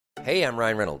Hey, I'm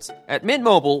Ryan Reynolds. At Mint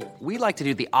Mobile, we like to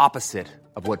do the opposite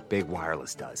of what Big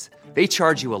Wireless does. They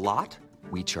charge you a lot,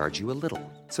 we charge you a little.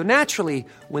 So naturally,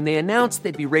 when they announced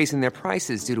they'd be raising their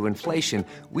prices due to inflation,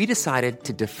 we decided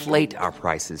to deflate our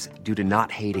prices due to not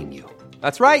hating you.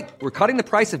 That's right. We're cutting the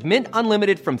price of Mint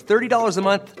Unlimited from $30 a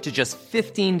month to just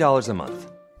 $15 a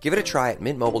month. Give it a try at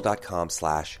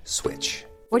mintmobile.com/switch.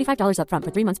 $45 up front for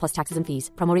 3 months plus taxes and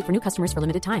fees. Promo rate for new customers for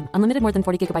limited time. Unlimited more than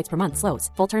 40 gigabytes per month. Slows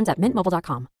full terms at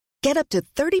mintmobile.com. Get up to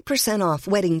 30% off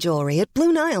wedding jewelry at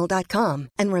BlueNile.com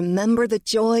and remember the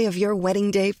joy of your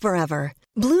wedding day forever.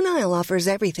 Blue Nile offers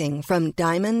everything from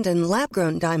diamond and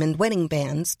lab-grown diamond wedding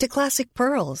bands to classic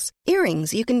pearls,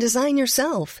 earrings you can design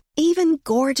yourself, even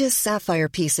gorgeous sapphire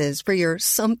pieces for your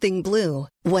something blue.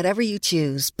 Whatever you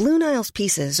choose, Blue Nile's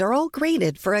pieces are all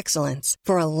graded for excellence,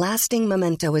 for a lasting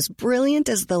memento as brilliant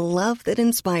as the love that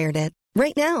inspired it.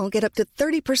 Right now, get up to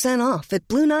 30% off at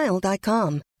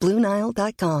BlueNile.com.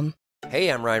 BlueNile.com. Hey,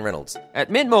 I'm Ryan Reynolds. At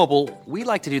Mint Mobile, we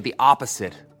like to do the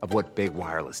opposite of what Big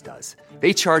Wireless does.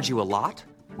 They charge you a lot,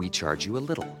 we charge you a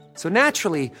little. So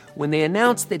naturally, when they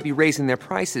announced they'd be raising their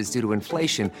prices due to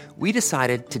inflation, we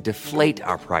decided to deflate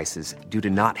our prices due to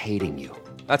not hating you.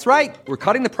 That's right. We're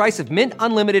cutting the price of Mint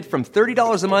Unlimited from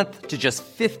 $30 a month to just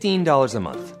 $15 a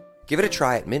month. Give it a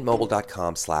try at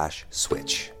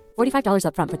mintmobile.com/switch. $45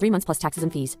 up front for 3 months plus taxes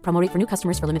and fees. Promo rate for new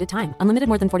customers for limited time. Unlimited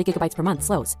more than 40 gigabytes per month.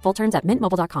 Slows full terms at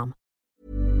mintmobile.com.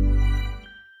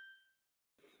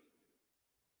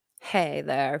 Hey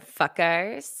there,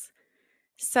 fuckers.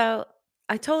 So,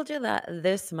 I told you that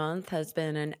this month has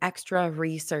been an extra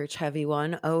research heavy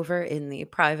one over in the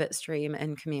private stream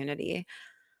and community,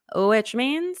 which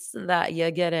means that you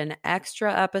get an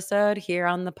extra episode here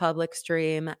on the public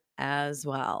stream as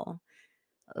well.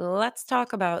 Let's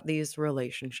talk about these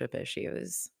relationship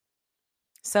issues.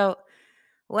 So,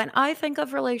 when I think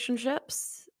of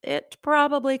relationships, it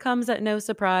probably comes at no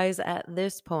surprise at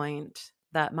this point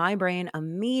that my brain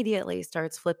immediately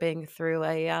starts flipping through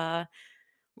a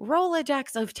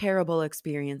Rolodex of terrible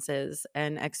experiences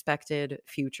and expected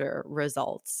future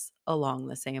results along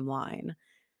the same line.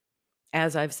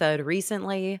 As I've said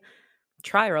recently,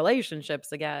 try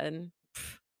relationships again.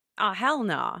 Hell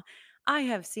no. I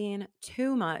have seen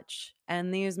too much,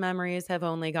 and these memories have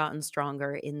only gotten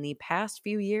stronger in the past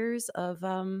few years of,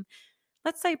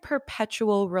 let's say,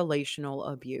 perpetual relational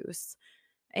abuse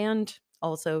and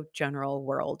also general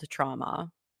world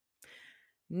trauma.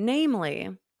 Namely,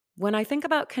 when I think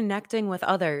about connecting with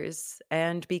others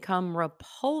and become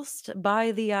repulsed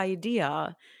by the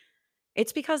idea,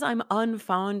 it's because I'm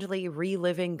unfondly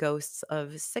reliving ghosts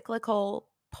of cyclical,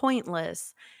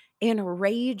 pointless,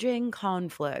 enraging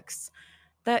conflicts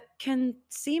that can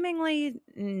seemingly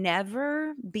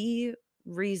never be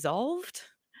resolved.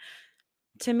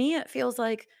 To me, it feels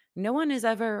like no one is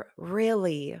ever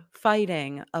really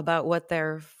fighting about what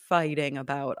they're fighting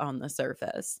about on the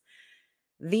surface.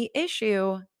 The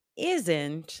issue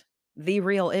isn't the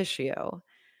real issue,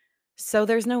 so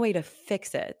there's no way to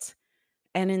fix it.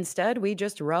 And instead, we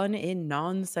just run in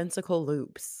nonsensical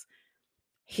loops.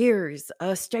 Here's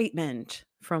a statement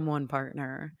from one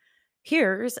partner.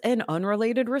 Here's an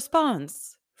unrelated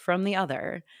response from the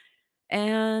other.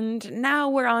 And now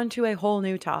we're on to a whole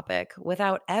new topic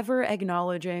without ever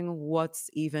acknowledging what's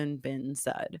even been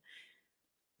said.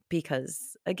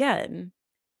 Because, again,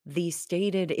 the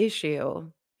stated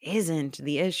issue isn't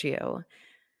the issue.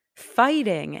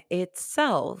 Fighting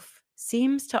itself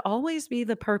seems to always be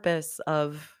the purpose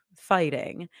of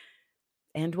fighting,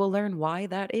 and we'll learn why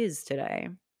that is today.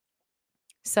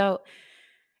 So,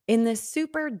 in this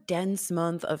super dense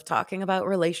month of talking about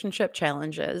relationship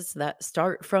challenges that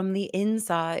start from the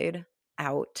inside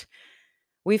out,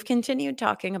 we've continued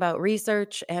talking about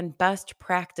research and best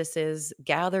practices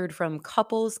gathered from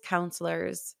couples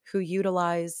counselors who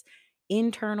utilize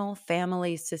internal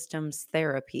family systems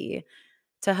therapy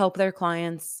to help their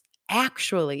clients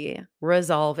actually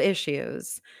resolve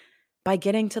issues by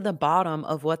getting to the bottom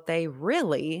of what they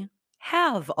really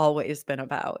have always been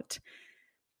about.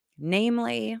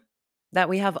 Namely, that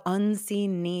we have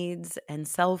unseen needs and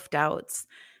self-doubts,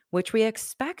 which we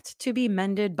expect to be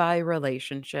mended by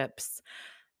relationships,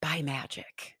 by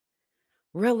magic.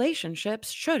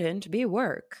 Relationships shouldn't be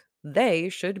work. They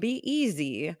should be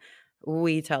easy,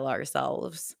 we tell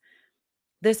ourselves.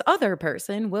 This other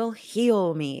person will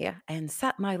heal me and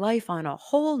set my life on a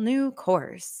whole new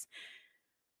course.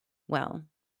 Well,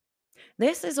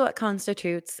 this is what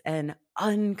constitutes an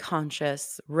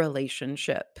unconscious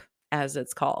relationship, as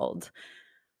it's called,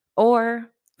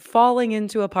 or falling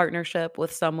into a partnership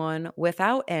with someone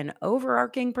without an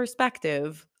overarching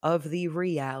perspective of the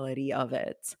reality of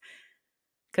it.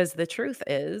 Because the truth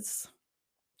is,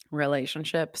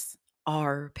 Relationships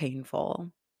are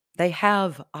painful. They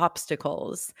have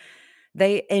obstacles.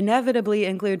 They inevitably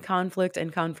include conflict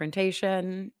and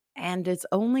confrontation, and it's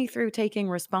only through taking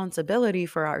responsibility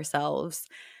for ourselves,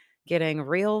 getting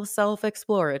real self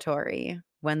exploratory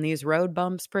when these road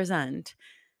bumps present,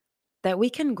 that we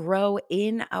can grow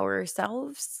in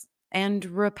ourselves and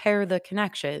repair the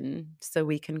connection so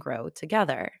we can grow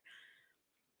together.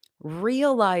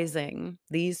 Realizing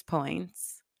these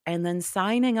points and then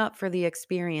signing up for the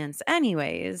experience,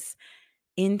 anyways,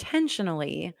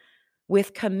 intentionally,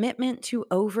 with commitment to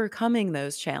overcoming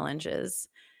those challenges,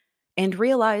 and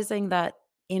realizing that,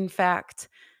 in fact,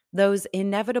 those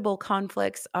inevitable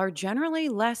conflicts are generally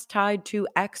less tied to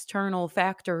external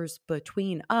factors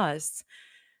between us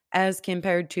as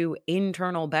compared to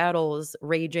internal battles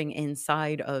raging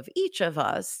inside of each of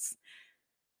us.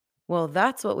 Well,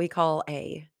 that's what we call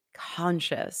a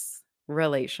conscious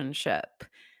relationship.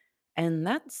 And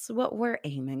that's what we're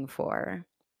aiming for.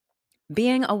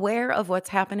 Being aware of what's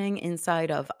happening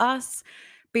inside of us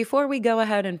before we go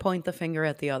ahead and point the finger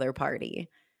at the other party.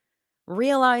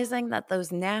 Realizing that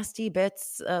those nasty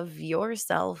bits of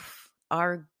yourself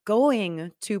are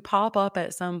going to pop up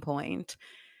at some point,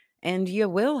 and you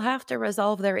will have to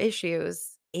resolve their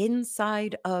issues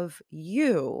inside of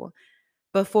you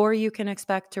before you can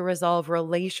expect to resolve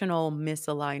relational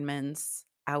misalignments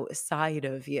outside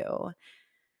of you.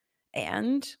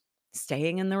 And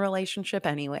staying in the relationship,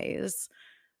 anyways,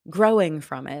 growing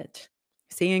from it,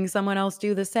 seeing someone else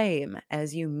do the same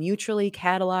as you mutually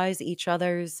catalyze each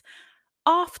other's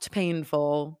oft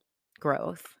painful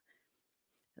growth.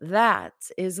 That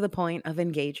is the point of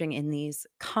engaging in these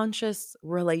conscious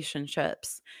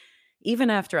relationships, even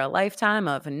after a lifetime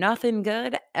of nothing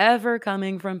good ever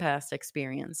coming from past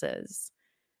experiences.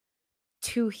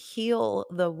 To heal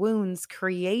the wounds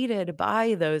created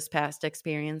by those past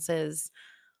experiences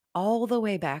all the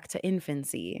way back to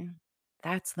infancy.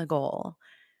 That's the goal.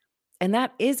 And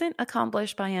that isn't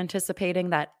accomplished by anticipating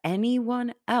that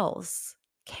anyone else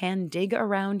can dig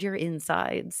around your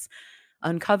insides,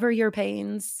 uncover your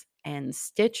pains, and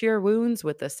stitch your wounds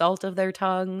with the salt of their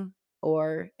tongue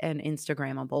or an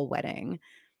Instagrammable wedding.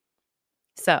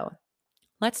 So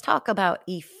let's talk about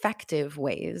effective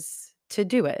ways to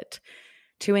do it,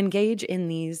 to engage in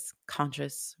these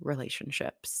conscious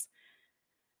relationships.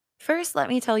 First, let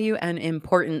me tell you an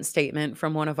important statement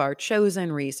from one of our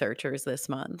chosen researchers this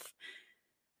month.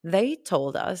 They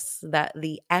told us that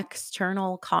the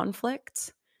external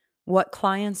conflict, what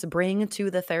clients bring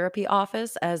to the therapy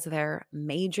office as their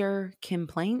major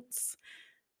complaints,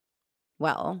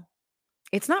 well,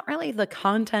 it's not really the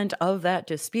content of that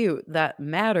dispute that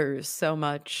matters so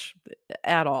much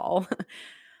at all.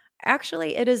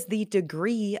 Actually, it is the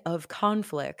degree of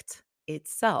conflict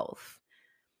itself.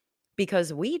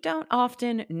 Because we don't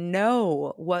often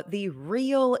know what the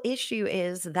real issue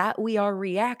is that we are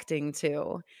reacting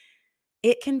to.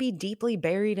 It can be deeply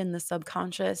buried in the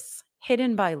subconscious,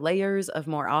 hidden by layers of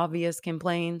more obvious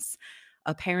complaints,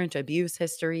 apparent abuse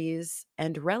histories,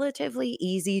 and relatively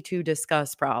easy to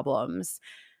discuss problems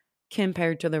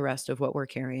compared to the rest of what we're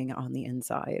carrying on the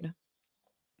inside.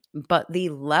 But the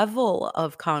level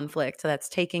of conflict that's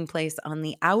taking place on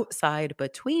the outside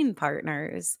between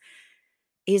partners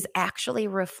is actually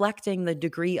reflecting the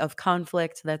degree of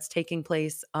conflict that's taking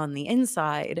place on the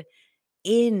inside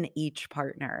in each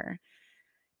partner.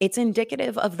 It's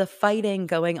indicative of the fighting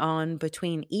going on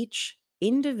between each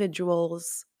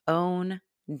individual's own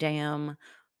damn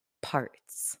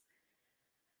parts.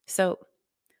 So,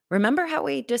 remember how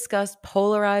we discussed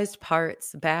polarized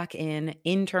parts back in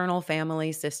Internal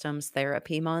Family Systems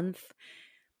Therapy Month?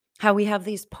 How we have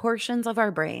these portions of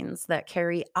our brains that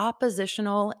carry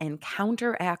oppositional and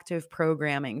counteractive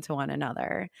programming to one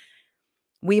another.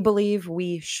 We believe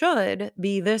we should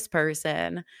be this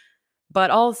person,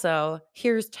 but also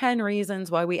here's 10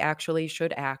 reasons why we actually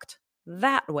should act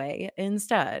that way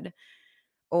instead.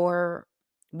 Or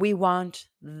we want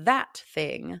that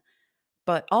thing,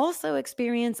 but also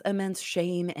experience immense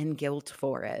shame and guilt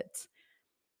for it.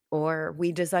 Or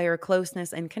we desire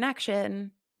closeness and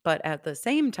connection, but at the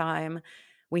same time,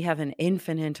 we have an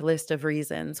infinite list of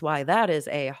reasons why that is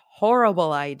a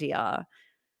horrible idea.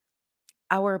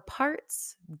 Our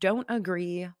parts don't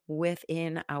agree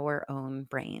within our own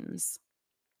brains.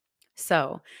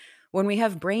 So, when we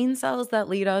have brain cells that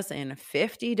lead us in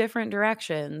 50 different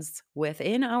directions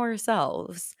within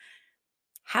ourselves,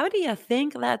 how do you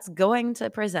think that's going to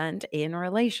present in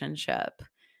relationship?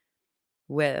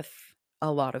 With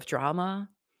a lot of drama,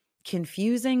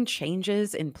 confusing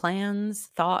changes in plans,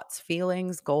 thoughts,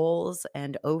 feelings, goals,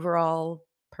 and overall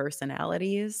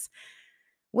personalities?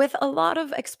 with a lot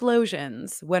of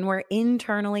explosions when we're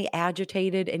internally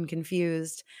agitated and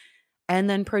confused, and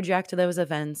then project those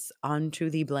events onto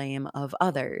the blame of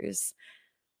others.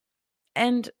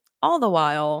 And all the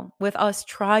while, with us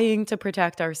trying to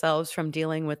protect ourselves from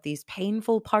dealing with these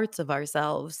painful parts of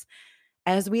ourselves,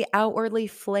 as we outwardly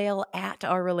flail at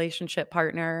our relationship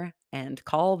partner and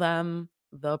call them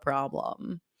the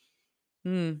problem.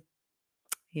 Hmm.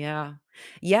 Yeah.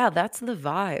 Yeah, that's the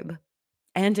vibe.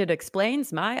 And it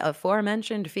explains my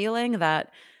aforementioned feeling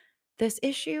that this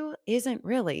issue isn't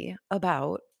really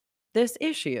about this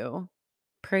issue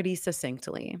pretty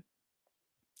succinctly.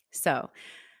 So,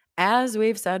 as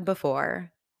we've said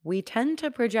before, we tend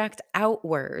to project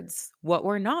outwards what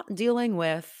we're not dealing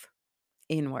with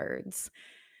inwards.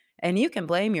 And you can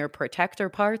blame your protector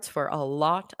parts for a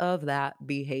lot of that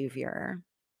behavior.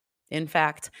 In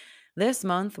fact, this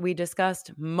month we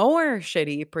discussed more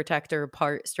shitty protector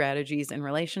part strategies in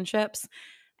relationships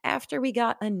after we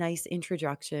got a nice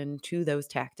introduction to those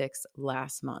tactics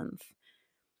last month.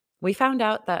 We found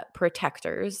out that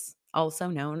protectors, also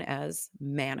known as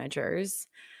managers,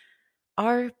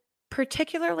 are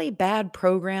particularly bad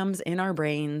programs in our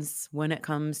brains when it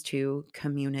comes to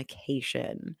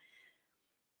communication.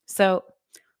 So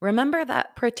remember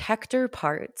that protector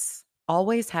parts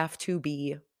always have to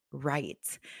be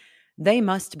right. They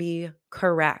must be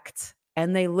correct,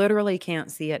 and they literally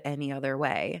can't see it any other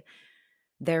way.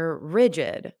 They're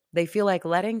rigid. They feel like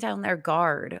letting down their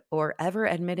guard or ever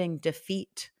admitting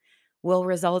defeat will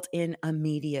result in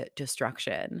immediate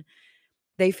destruction.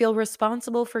 They feel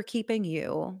responsible for keeping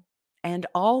you and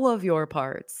all of your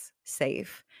parts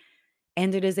safe.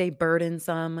 And it is a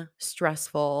burdensome,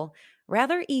 stressful,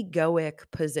 rather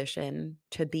egoic position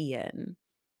to be in.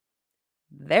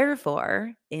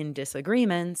 Therefore, in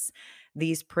disagreements,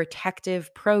 these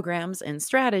protective programs and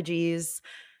strategies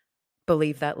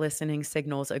believe that listening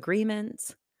signals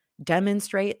agreement,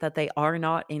 demonstrate that they are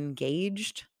not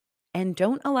engaged, and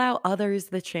don't allow others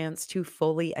the chance to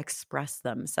fully express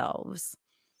themselves.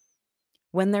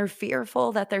 When they're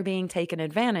fearful that they're being taken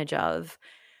advantage of,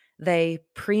 they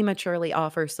prematurely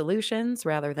offer solutions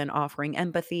rather than offering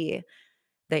empathy.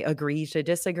 They agree to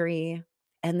disagree,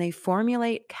 and they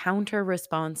formulate counter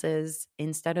responses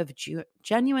instead of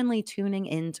genuinely tuning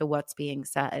into what's being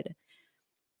said.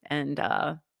 And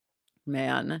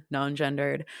man,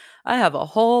 non-gendered, I have a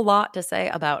whole lot to say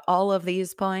about all of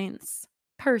these points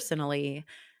personally,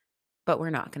 but we're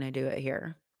not going to do it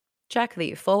here. Check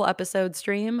the full episode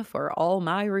stream for all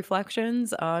my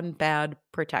reflections on bad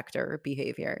protector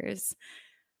behaviors.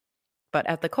 But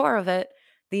at the core of it,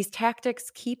 these tactics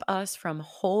keep us from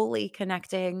wholly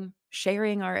connecting,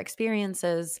 sharing our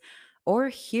experiences, or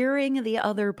hearing the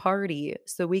other party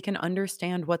so we can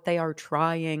understand what they are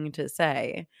trying to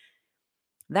say.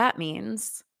 That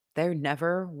means there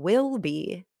never will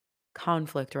be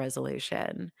conflict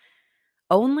resolution.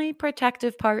 Only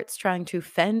protective parts trying to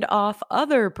fend off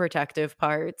other protective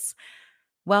parts,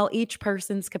 while each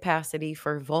person's capacity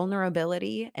for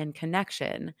vulnerability and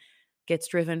connection gets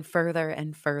driven further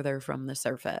and further from the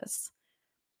surface.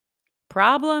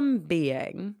 Problem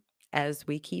being, as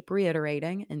we keep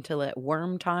reiterating until it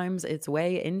worm times its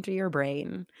way into your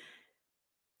brain,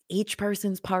 each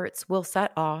person's parts will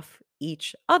set off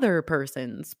each other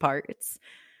person's parts.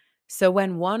 So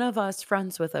when one of us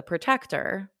fronts with a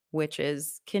protector, which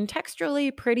is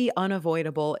contextually pretty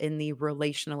unavoidable in the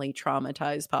relationally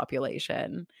traumatized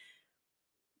population,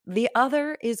 the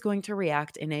other is going to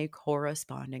react in a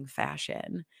corresponding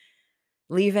fashion,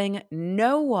 leaving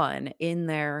no one in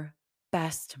their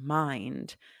best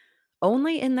mind,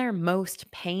 only in their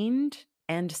most pained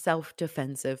and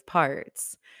self-defensive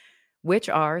parts, which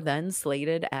are then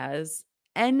slated as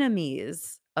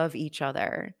enemies of each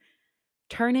other,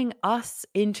 turning us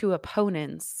into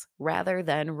opponents rather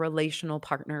than relational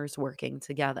partners working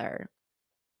together.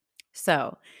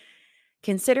 So,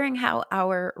 considering how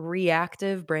our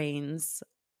reactive brains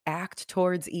act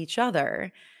towards each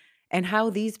other and how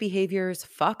these behaviors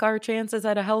fuck our chances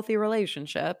at a healthy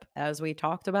relationship, as we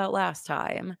talked about last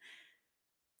time,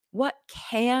 what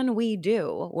can we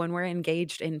do when we're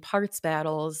engaged in parts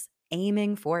battles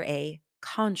aiming for a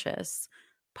conscious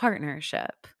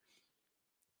partnership?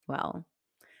 Well,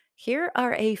 here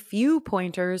are a few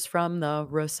pointers from the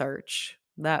research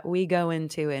that we go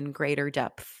into in greater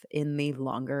depth in the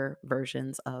longer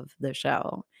versions of the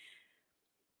show.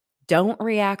 Don't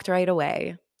react right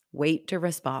away. Wait to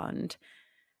respond.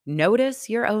 Notice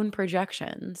your own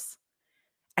projections.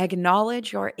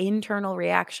 Acknowledge your internal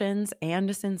reactions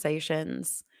and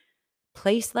sensations.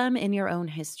 Place them in your own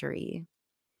history.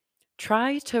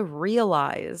 Try to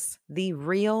realize the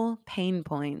real pain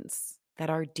points that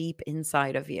are deep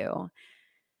inside of you.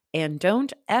 And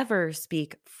don't ever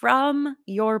speak from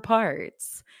your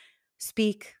parts,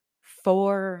 speak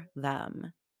for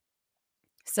them.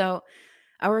 So,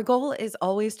 our goal is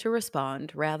always to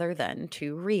respond rather than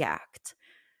to react.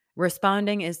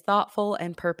 Responding is thoughtful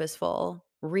and purposeful.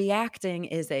 Reacting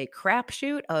is a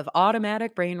crapshoot of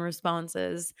automatic brain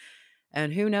responses,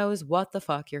 and who knows what the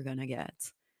fuck you're gonna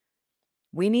get.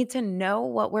 We need to know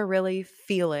what we're really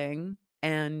feeling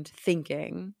and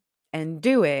thinking and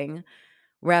doing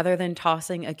rather than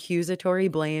tossing accusatory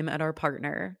blame at our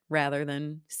partner, rather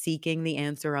than seeking the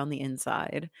answer on the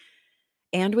inside.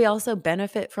 And we also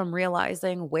benefit from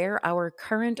realizing where our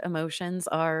current emotions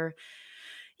are,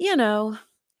 you know,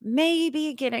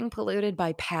 maybe getting polluted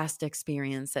by past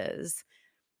experiences.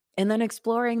 And then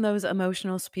exploring those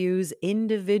emotional spews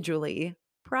individually,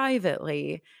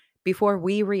 privately, before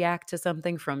we react to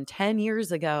something from 10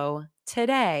 years ago,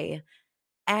 today,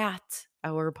 at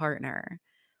our partner.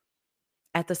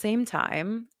 At the same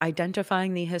time,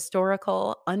 identifying the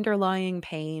historical underlying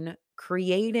pain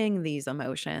creating these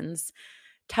emotions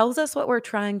tells us what we're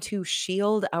trying to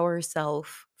shield ourselves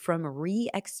from re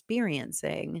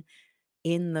experiencing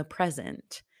in the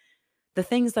present. The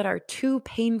things that are too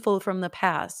painful from the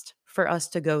past for us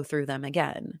to go through them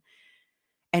again.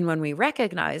 And when we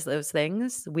recognize those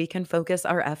things, we can focus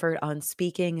our effort on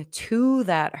speaking to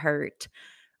that hurt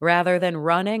rather than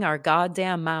running our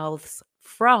goddamn mouths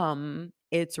from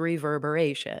its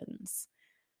reverberations.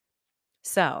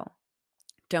 So,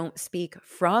 don't speak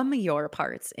from your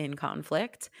parts in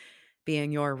conflict,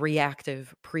 being your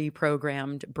reactive, pre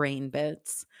programmed brain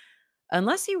bits,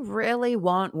 unless you really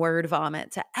want word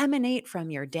vomit to emanate from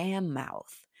your damn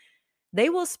mouth. They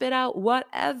will spit out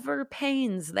whatever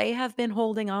pains they have been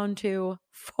holding on to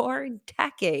for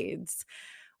decades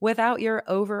without your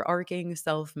overarching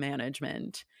self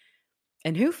management.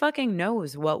 And who fucking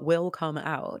knows what will come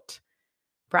out?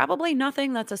 Probably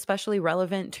nothing that's especially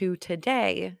relevant to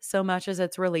today, so much as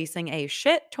it's releasing a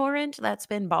shit torrent that's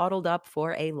been bottled up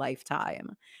for a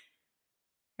lifetime.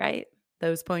 Right?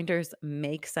 Those pointers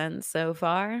make sense so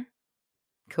far?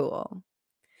 Cool.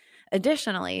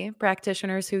 Additionally,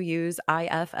 practitioners who use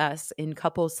IFS in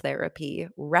couples therapy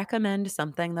recommend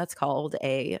something that's called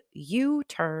a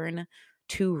U-turn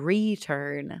to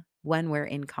return when we're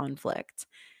in conflict.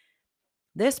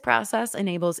 This process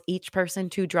enables each person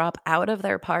to drop out of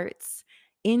their parts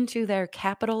into their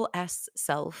capital S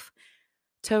self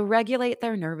to regulate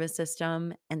their nervous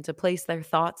system and to place their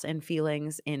thoughts and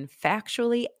feelings in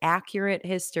factually accurate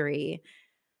history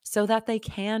so that they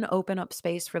can open up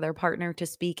space for their partner to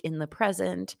speak in the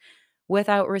present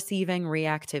without receiving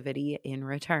reactivity in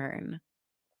return.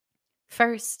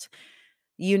 First,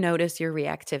 you notice your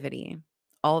reactivity,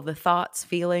 all the thoughts,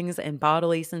 feelings, and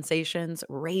bodily sensations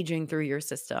raging through your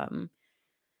system.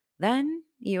 Then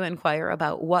you inquire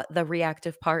about what the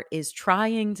reactive part is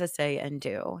trying to say and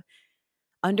do.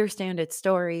 Understand its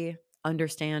story,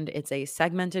 understand it's a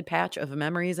segmented patch of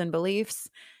memories and beliefs,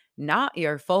 not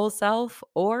your full self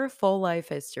or full life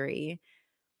history.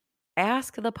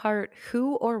 Ask the part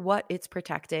who or what it's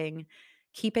protecting,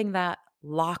 keeping that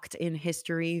locked in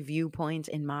history viewpoint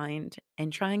in mind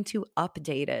and trying to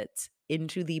update it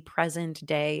into the present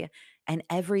day and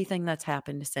everything that's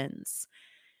happened since.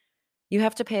 You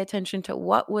have to pay attention to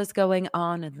what was going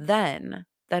on then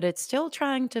that it's still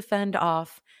trying to fend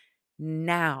off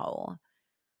now.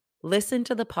 Listen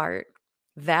to the part,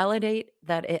 validate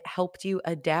that it helped you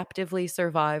adaptively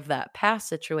survive that past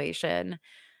situation,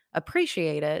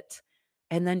 appreciate it,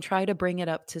 and then try to bring it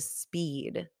up to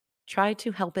speed. Try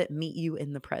to help it meet you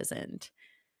in the present.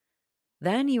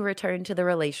 Then you return to the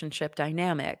relationship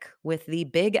dynamic with the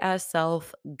big S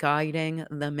self guiding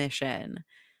the mission.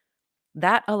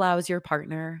 That allows your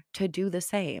partner to do the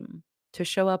same, to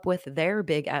show up with their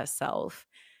big S self.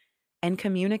 And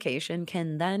communication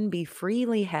can then be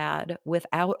freely had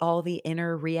without all the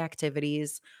inner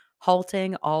reactivities,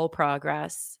 halting all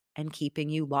progress and keeping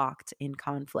you locked in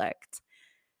conflict.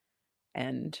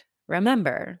 And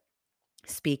remember,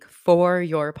 speak for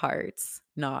your parts,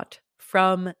 not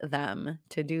from them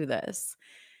to do this.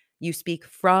 You speak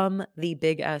from the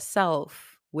big S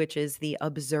self, which is the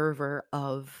observer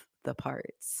of the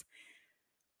parts.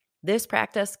 This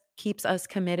practice keeps us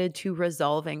committed to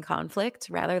resolving conflict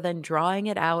rather than drawing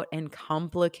it out and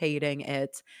complicating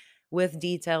it with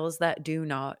details that do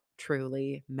not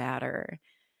truly matter.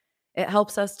 It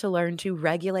helps us to learn to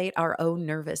regulate our own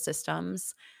nervous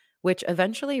systems, which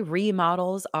eventually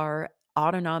remodels our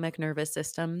autonomic nervous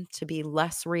system to be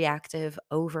less reactive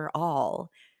overall.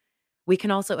 We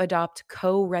can also adopt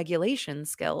co regulation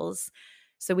skills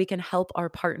so we can help our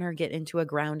partner get into a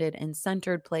grounded and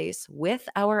centered place with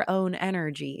our own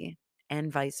energy,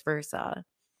 and vice versa.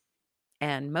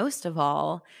 And most of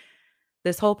all,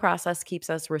 this whole process keeps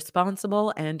us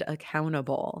responsible and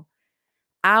accountable.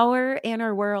 Our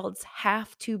inner worlds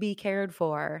have to be cared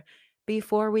for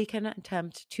before we can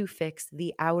attempt to fix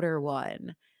the outer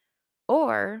one,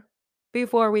 or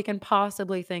before we can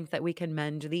possibly think that we can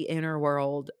mend the inner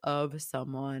world of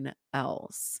someone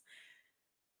else.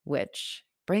 Which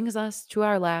brings us to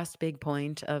our last big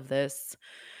point of this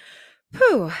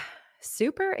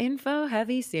super info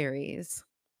heavy series.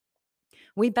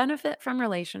 We benefit from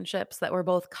relationships that we're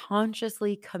both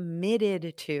consciously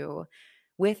committed to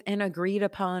with an agreed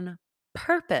upon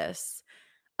purpose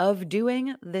of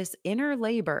doing this inner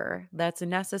labor that's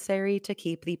necessary to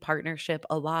keep the partnership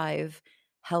alive,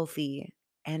 healthy,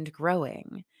 and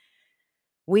growing.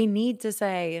 We need to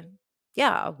say,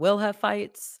 yeah, we'll have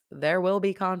fights, there will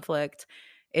be conflict,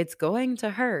 it's going to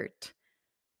hurt,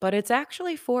 but it's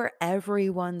actually for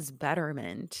everyone's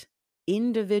betterment,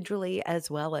 individually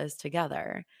as well as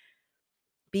together,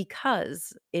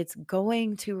 because it's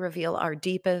going to reveal our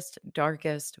deepest,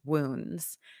 darkest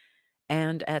wounds.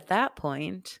 And at that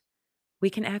point, we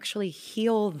can actually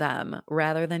heal them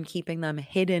rather than keeping them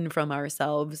hidden from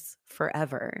ourselves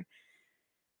forever.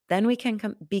 Then we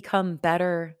can become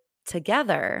better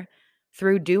together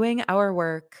through doing our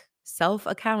work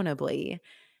self-accountably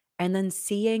and then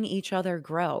seeing each other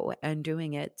grow and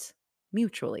doing it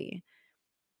mutually.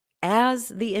 As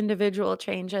the individual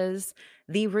changes,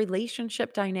 the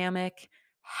relationship dynamic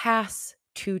has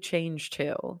to change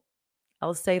too.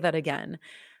 I'll say that again.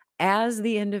 As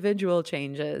the individual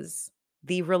changes,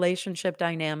 the relationship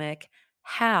dynamic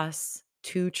has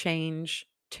to change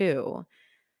too.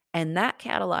 And that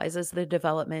catalyzes the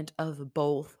development of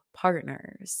both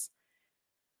partners.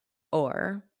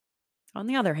 Or, on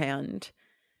the other hand,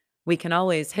 we can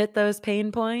always hit those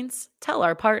pain points, tell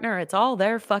our partner it's all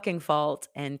their fucking fault,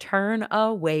 and turn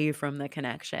away from the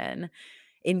connection,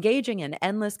 engaging in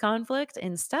endless conflict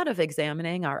instead of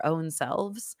examining our own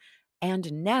selves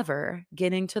and never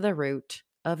getting to the root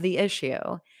of the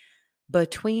issue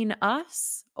between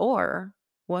us or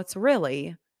what's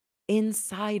really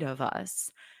inside of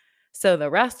us. So the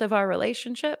rest of our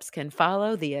relationships can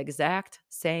follow the exact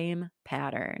same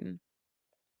pattern.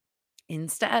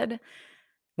 Instead,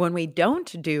 when we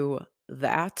don't do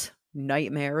that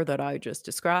nightmare that I just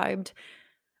described,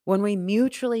 when we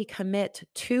mutually commit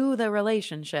to the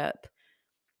relationship,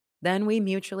 then we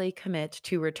mutually commit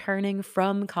to returning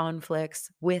from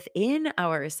conflicts within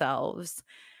ourselves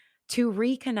to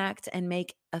reconnect and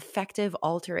make effective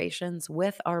alterations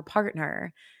with our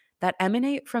partner that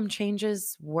emanate from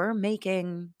changes we're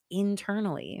making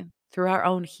internally through our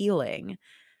own healing.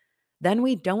 Then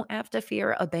we don't have to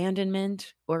fear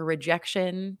abandonment or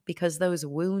rejection because those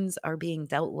wounds are being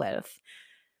dealt with.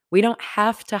 We don't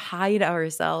have to hide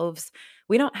ourselves.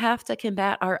 We don't have to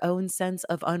combat our own sense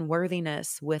of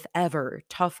unworthiness with ever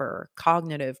tougher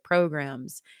cognitive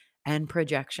programs and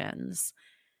projections.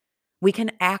 We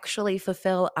can actually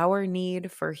fulfill our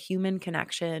need for human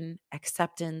connection,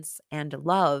 acceptance, and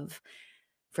love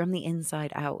from the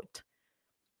inside out.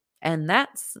 And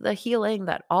that's the healing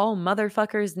that all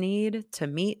motherfuckers need to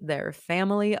meet their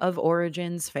family of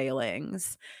origins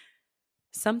failings.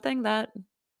 Something that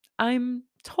I'm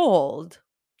told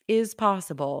is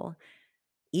possible,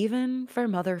 even for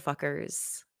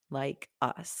motherfuckers like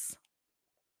us.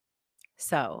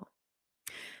 So,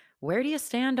 where do you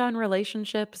stand on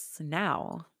relationships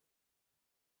now?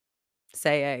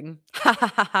 Saying, ha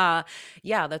ha ha ha,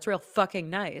 yeah, that's real fucking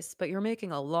nice, but you're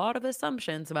making a lot of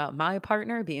assumptions about my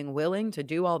partner being willing to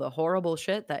do all the horrible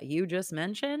shit that you just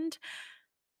mentioned.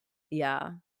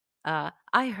 Yeah,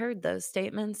 I heard those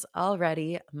statements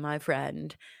already, my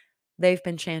friend. They've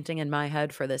been chanting in my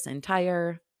head for this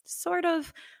entire sort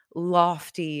of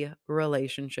lofty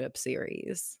relationship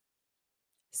series.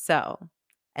 So,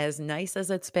 as nice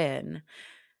as it's been,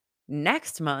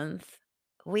 next month,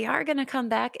 we are going to come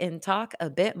back and talk a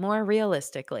bit more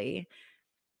realistically.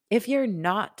 If you're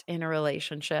not in a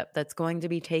relationship that's going to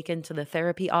be taken to the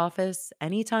therapy office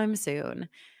anytime soon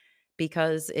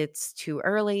because it's too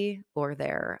early, or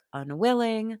they're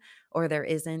unwilling, or there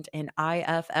isn't an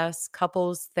IFS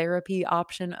couples therapy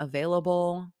option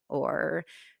available, or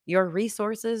your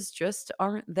resources just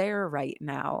aren't there right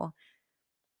now,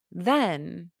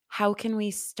 then how can we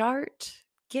start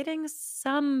getting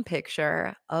some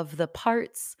picture of the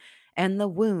parts and the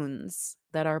wounds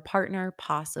that our partner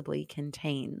possibly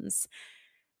contains?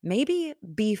 Maybe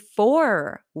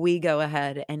before we go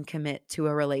ahead and commit to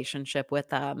a relationship with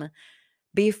them,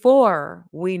 before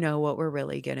we know what we're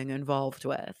really getting involved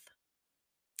with.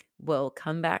 We'll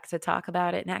come back to talk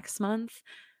about it next month.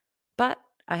 But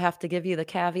I have to give you the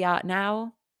caveat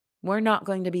now. We're not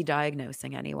going to be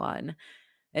diagnosing anyone.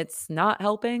 It's not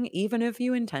helping even if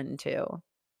you intend to.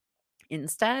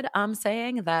 Instead, I'm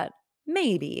saying that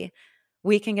maybe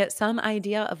we can get some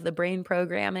idea of the brain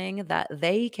programming that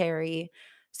they carry,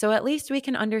 so at least we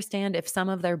can understand if some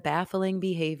of their baffling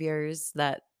behaviors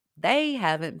that they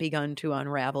haven't begun to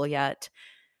unravel yet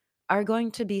are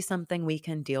going to be something we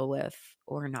can deal with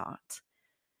or not.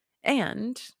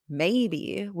 And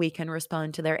maybe we can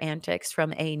respond to their antics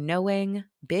from a knowing,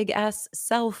 big S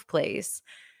self place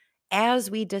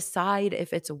as we decide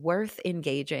if it's worth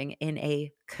engaging in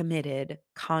a committed,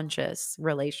 conscious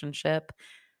relationship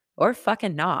or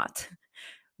fucking not,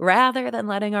 rather than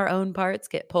letting our own parts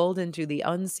get pulled into the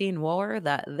unseen war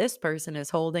that this person is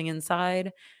holding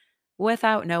inside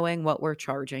without knowing what we're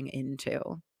charging into.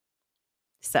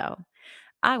 So,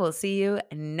 I will see you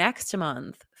next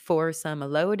month for some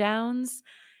lowdowns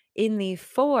in the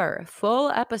 4 full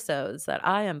episodes that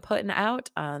I am putting out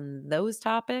on those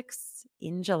topics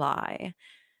in July.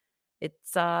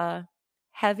 It's a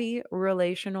heavy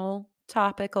relational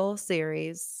topical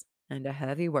series and a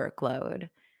heavy workload.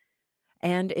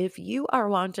 And if you are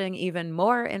wanting even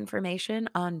more information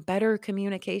on better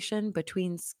communication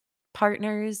between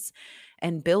partners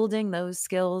and building those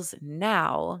skills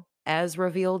now, as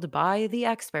revealed by the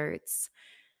experts,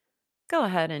 go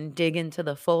ahead and dig into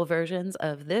the full versions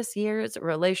of this year's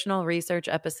relational research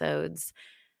episodes.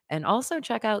 And also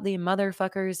check out the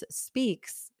Motherfuckers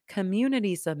Speaks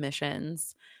community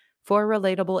submissions for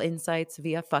relatable insights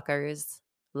via fuckers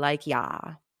like ya.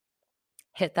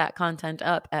 Hit that content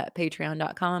up at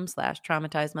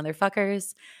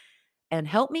patreon.com/traumatizedmotherfuckers and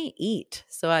help me eat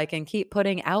so I can keep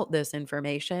putting out this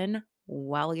information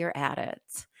while you're at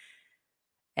it.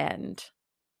 And,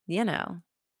 you know,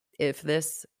 if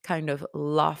this kind of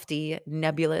lofty,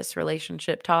 nebulous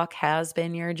relationship talk has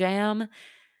been your jam,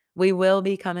 we will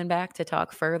be coming back to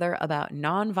talk further about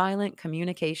nonviolent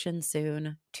communication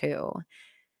soon, too.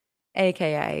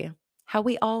 AKA, how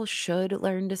we all should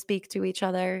learn to speak to each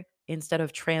other instead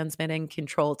of transmitting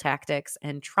control tactics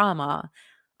and trauma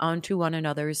onto one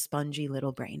another's spongy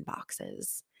little brain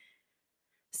boxes.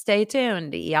 Stay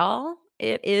tuned, y'all.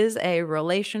 It is a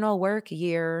relational work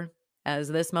year, as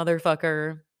this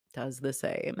motherfucker does the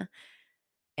same.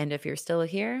 And if you're still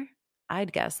here,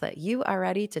 I'd guess that you are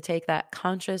ready to take that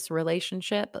conscious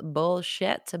relationship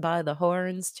bullshit by the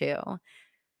horns too.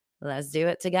 Let's do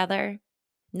it together,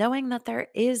 knowing that there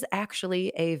is actually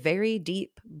a very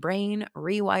deep brain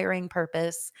rewiring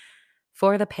purpose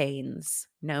for the pains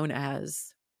known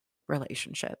as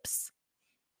relationships.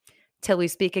 Till we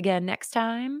speak again next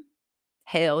time,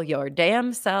 hail your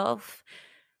damn self.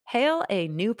 Hail a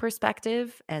new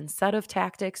perspective and set of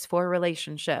tactics for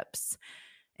relationships,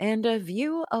 and a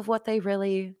view of what they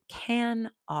really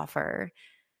can offer,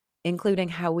 including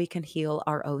how we can heal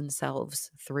our own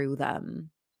selves through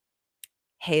them.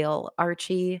 Hail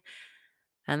Archie.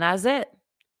 And that's it.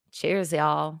 Cheers,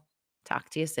 y'all. Talk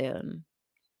to you soon.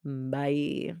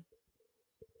 Bye.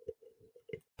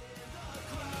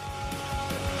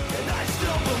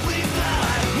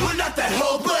 We're not that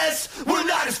hopeless, we're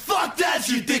not as fucked as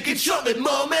you think. In short-lived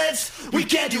moments, we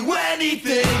can't do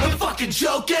anything. The fucking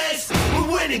joke is,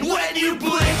 we're winning when you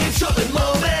blink. In short-lived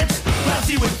moments,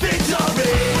 lousy with victory.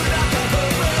 We're not that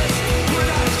hopeless, we're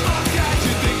not as fucked as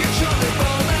you think. In short-lived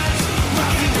moments,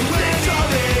 lousy with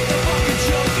victory. The fucking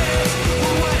joke is,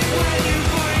 we're winning when you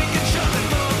blink. In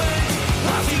short-lived moments,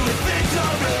 lousy with victory.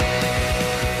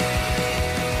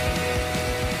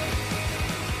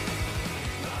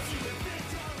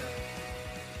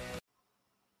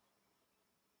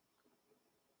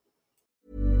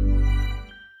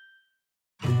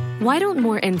 Why don't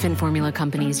more infant formula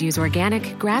companies use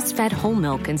organic, grass-fed whole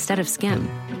milk instead of skim?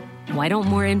 Why don't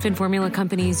more infant formula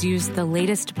companies use the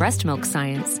latest breast milk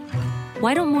science?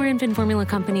 Why don't more infant formula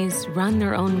companies run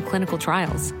their own clinical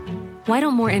trials? Why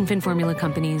don't more infant formula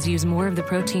companies use more of the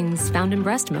proteins found in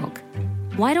breast milk?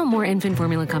 Why don't more infant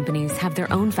formula companies have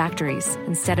their own factories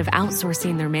instead of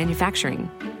outsourcing their manufacturing?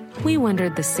 We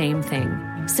wondered the same thing.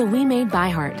 So we made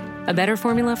ByHeart, a better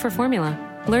formula for formula.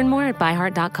 Learn more at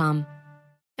byheart.com.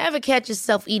 Ever catch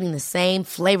yourself eating the same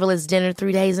flavorless dinner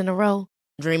 3 days in a row?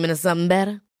 Dreaming of something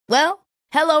better? Well,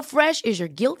 HelloFresh is your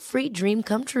guilt-free dream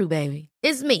come true, baby.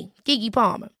 It's me, Keke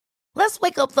Palmer. Let's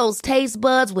wake up those taste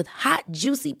buds with hot,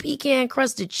 juicy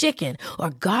pecan-crusted chicken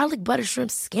or garlic butter shrimp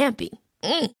scampi.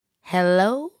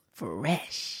 Hello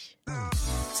Fresh.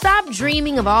 Stop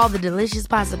dreaming of all the delicious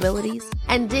possibilities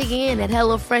and dig in at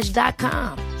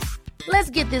HelloFresh.com. Let's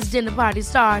get this dinner party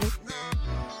started.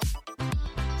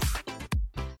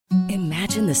 Imagine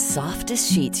Imagine the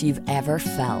softest sheets you've ever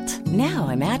felt. Now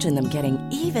imagine them getting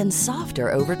even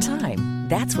softer over time.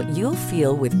 That's what you'll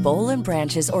feel with Boll &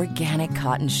 Branch's organic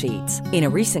cotton sheets. In a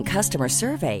recent customer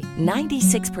survey,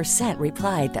 96%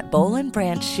 replied that Boll &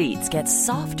 Branch sheets get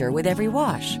softer with every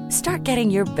wash. Start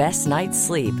getting your best night's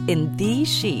sleep in these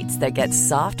sheets that get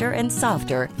softer and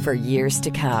softer for years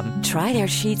to come. Try their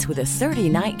sheets with a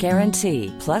 30-night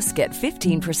guarantee. Plus, get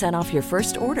 15% off your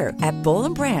first order at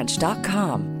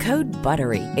bollandbranch.com. Code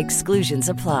BUTTERY. Exclusions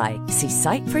apply. See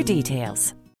site for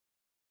details.